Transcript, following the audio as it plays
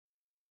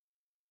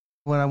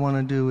What I want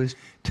to do is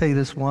tell you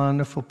this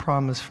wonderful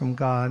promise from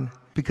God,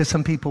 because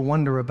some people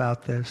wonder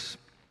about this.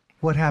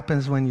 What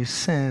happens when you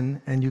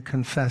sin and you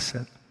confess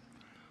it?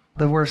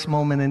 The worst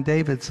moment in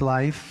David's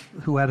life,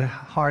 who had a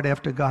heart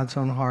after God's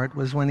own heart,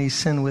 was when he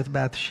sinned with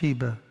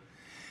Bathsheba,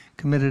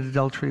 committed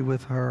adultery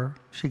with her.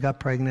 She got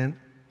pregnant.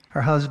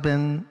 Her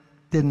husband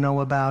didn't know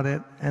about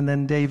it. And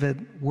then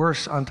David,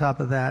 worse on top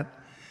of that,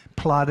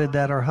 plotted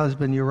that her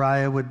husband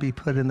Uriah would be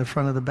put in the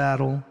front of the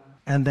battle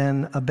and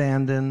then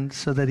abandoned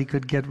so that he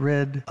could get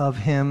rid of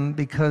him,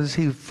 because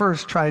he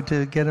first tried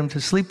to get him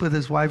to sleep with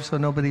his wife so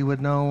nobody would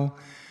know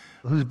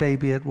whose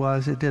baby it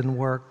was. It didn't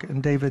work.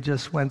 And David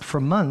just went for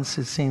months,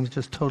 it seems,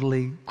 just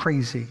totally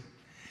crazy.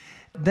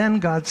 Then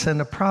God sent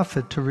a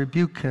prophet to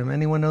rebuke him.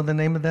 Anyone know the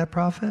name of that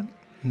prophet?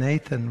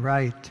 Nathan,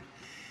 right.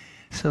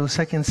 So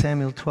 2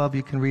 Samuel 12,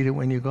 you can read it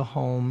when you go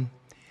home.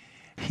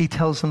 He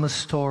tells him a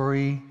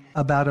story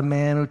about a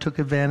man who took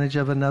advantage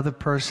of another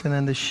person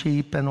and the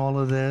sheep and all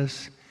of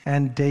this.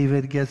 And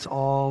David gets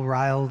all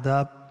riled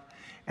up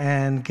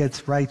and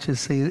gets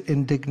righteously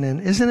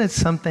indignant. Isn't it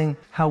something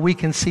how we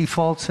can see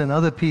faults in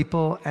other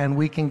people and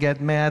we can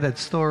get mad at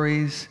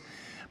stories,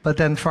 but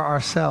then for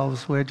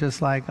ourselves, we're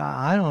just like,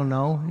 I don't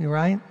know, you're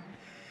right?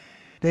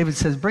 David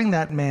says, bring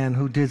that man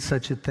who did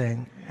such a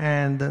thing.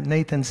 And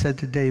Nathan said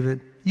to David,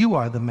 you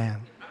are the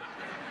man.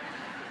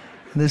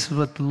 And this is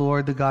what the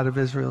Lord, the God of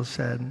Israel,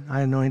 said.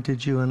 I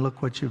anointed you, and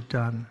look what you've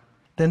done.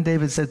 Then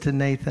David said to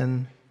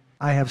Nathan,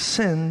 I have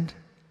sinned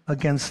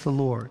against the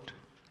Lord.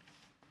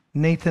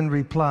 Nathan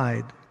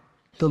replied,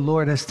 the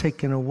Lord has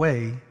taken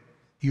away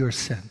your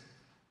sin.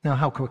 Now,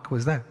 how quick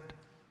was that?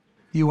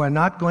 You are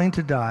not going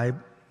to die.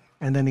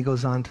 And then he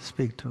goes on to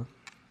speak to him.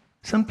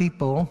 Some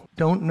people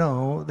don't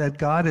know that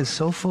God is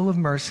so full of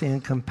mercy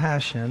and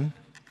compassion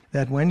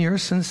that when you're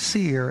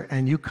sincere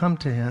and you come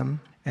to him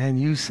and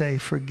you say,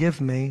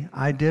 forgive me,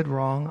 I did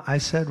wrong, I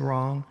said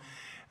wrong,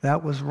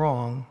 that was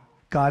wrong,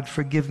 God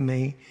forgive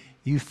me,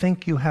 you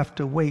think you have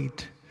to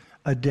wait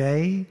a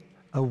day,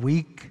 a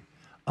week,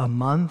 a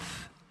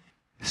month,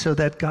 so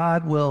that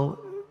God will,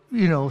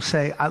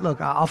 say, look,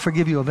 I'll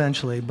forgive you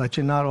eventually, but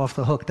you're not off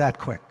the hook that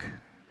quick.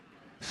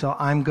 So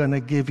I'm going to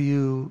give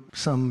you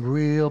some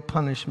real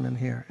punishment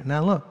here.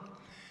 Now look,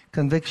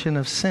 conviction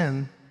of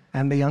sin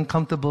and the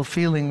uncomfortable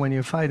feeling when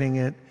you're fighting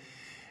it,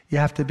 you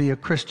have to be a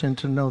Christian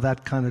to know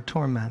that kind of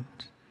torment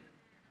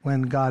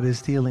when God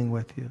is dealing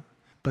with you.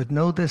 But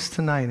know this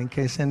tonight, in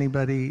case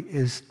anybody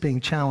is being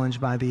challenged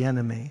by the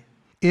enemy.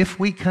 If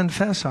we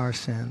confess our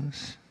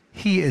sins,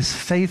 he is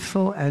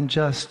faithful and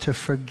just to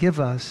forgive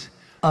us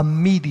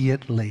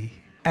immediately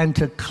and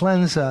to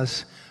cleanse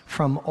us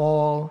from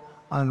all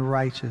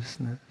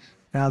unrighteousness.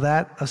 Now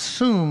that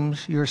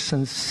assumes you're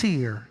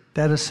sincere.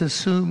 That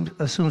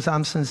assumes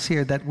I'm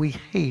sincere, that we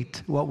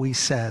hate what we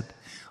said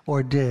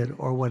or did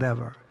or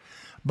whatever.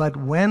 But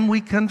when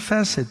we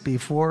confess it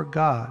before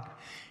God,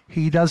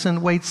 he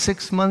doesn't wait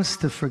 6 months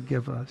to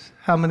forgive us.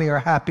 How many are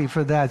happy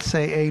for that?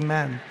 Say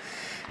amen.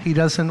 He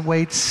doesn't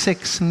wait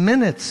 6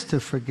 minutes to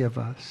forgive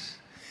us.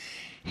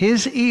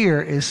 His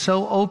ear is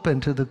so open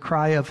to the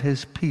cry of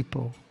his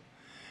people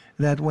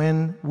that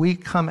when we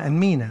come and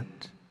mean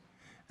it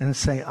and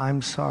say,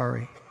 I'm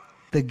sorry,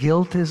 the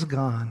guilt is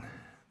gone,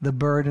 the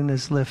burden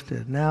is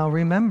lifted. Now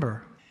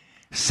remember,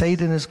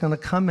 Satan is going to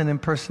come and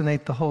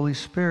impersonate the Holy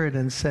Spirit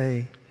and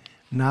say,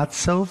 not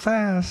so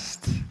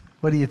fast.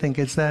 What do you think,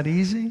 it's that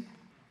easy?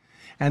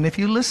 And if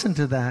you listen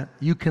to that,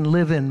 you can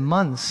live in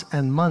months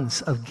and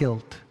months of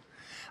guilt.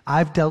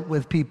 I've dealt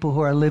with people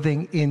who are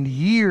living in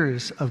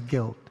years of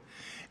guilt.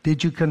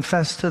 Did you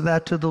confess to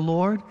that to the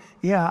Lord?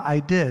 Yeah,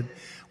 I did.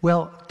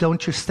 Well,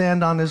 don't you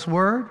stand on his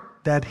word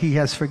that he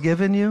has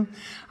forgiven you?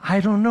 I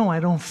don't know. I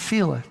don't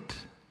feel it.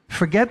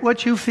 Forget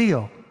what you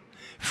feel.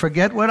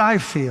 Forget what I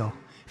feel.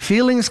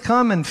 Feelings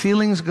come and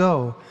feelings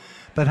go.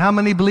 But how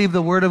many believe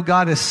the word of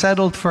God is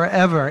settled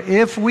forever?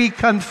 If we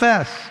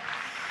confess,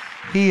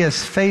 he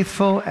is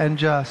faithful and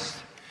just.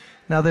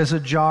 Now there's a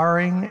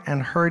jarring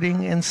and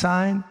hurting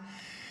inside.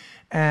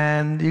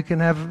 And you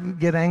can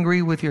get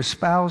angry with your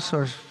spouse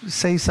or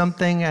say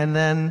something, and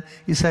then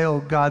you say,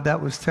 oh God,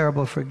 that was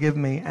terrible, forgive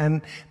me.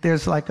 And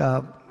there's like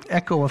a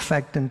echo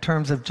effect in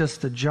terms of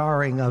just the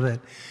jarring of it.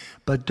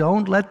 But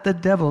don't let the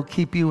devil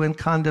keep you in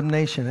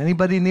condemnation.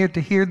 Anybody near to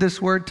hear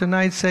this word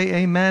tonight, say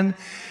amen.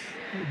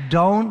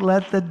 Don't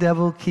let the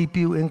devil keep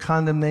you in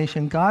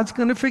condemnation. God's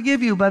going to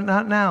forgive you, but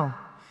not now.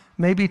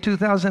 Maybe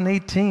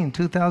 2018,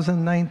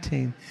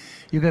 2019.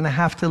 You're going to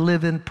have to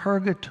live in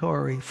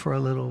purgatory for a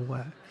little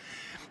while.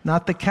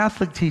 Not the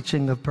Catholic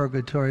teaching of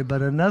purgatory,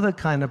 but another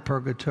kind of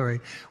purgatory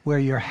where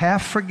you're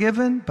half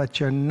forgiven, but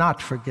you're not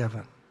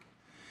forgiven.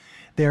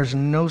 There's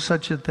no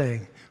such a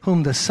thing.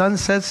 Whom the Son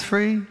sets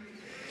free.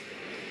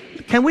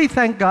 Can we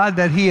thank God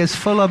that he is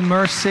full of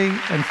mercy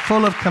and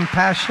full of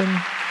compassion?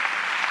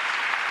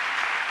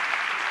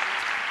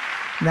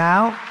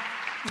 Now,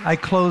 I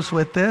close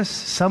with this.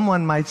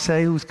 Someone might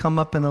say, who's come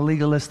up in a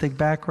legalistic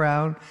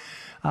background,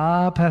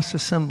 Pastor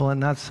Cymbala,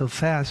 not so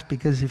fast,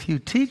 because if you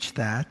teach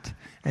that,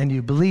 and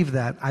you believe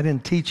that, I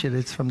didn't teach it,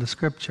 it's from the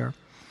scripture.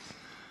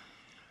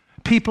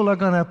 People are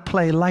going to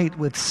play light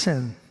with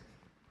sin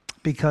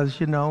because,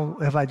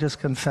 if I just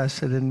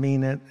confess it and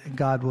mean it,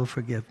 God will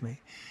forgive me.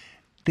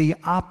 The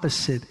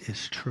opposite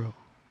is true.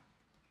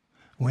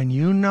 When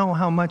you know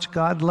how much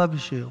God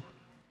loves you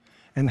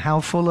and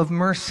how full of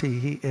mercy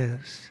he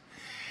is,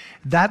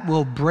 that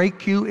will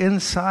break you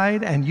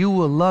inside, and you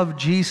will love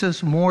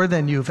Jesus more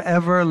than you've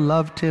ever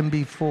loved him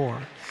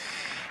before.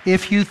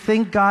 If you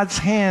think God's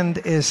hand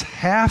is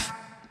half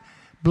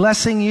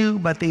blessing you,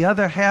 but the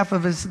other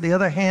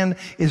hand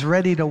is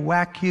ready to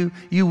whack you,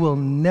 you will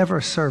never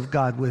serve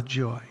God with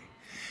joy.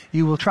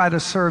 You will try to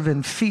serve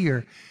in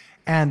fear,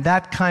 and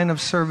that kind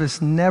of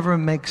service never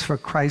makes for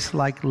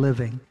Christ-like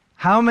living.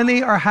 How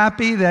many are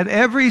happy that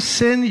every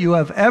sin you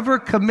have ever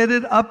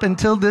committed up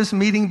until this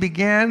meeting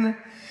began,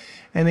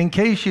 and in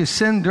case you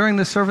sinned during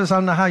the service, I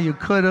don't know how you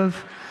could have,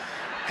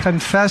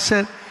 confess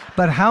it.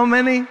 But how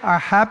many are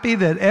happy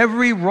that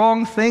every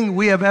wrong thing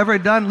we have ever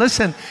done,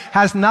 listen,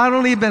 has not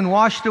only been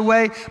washed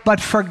away, but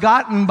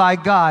forgotten by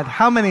God?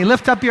 How many?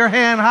 Lift up your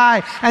hand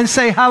high and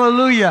say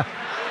hallelujah.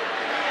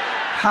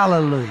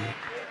 Hallelujah. Hallelujah.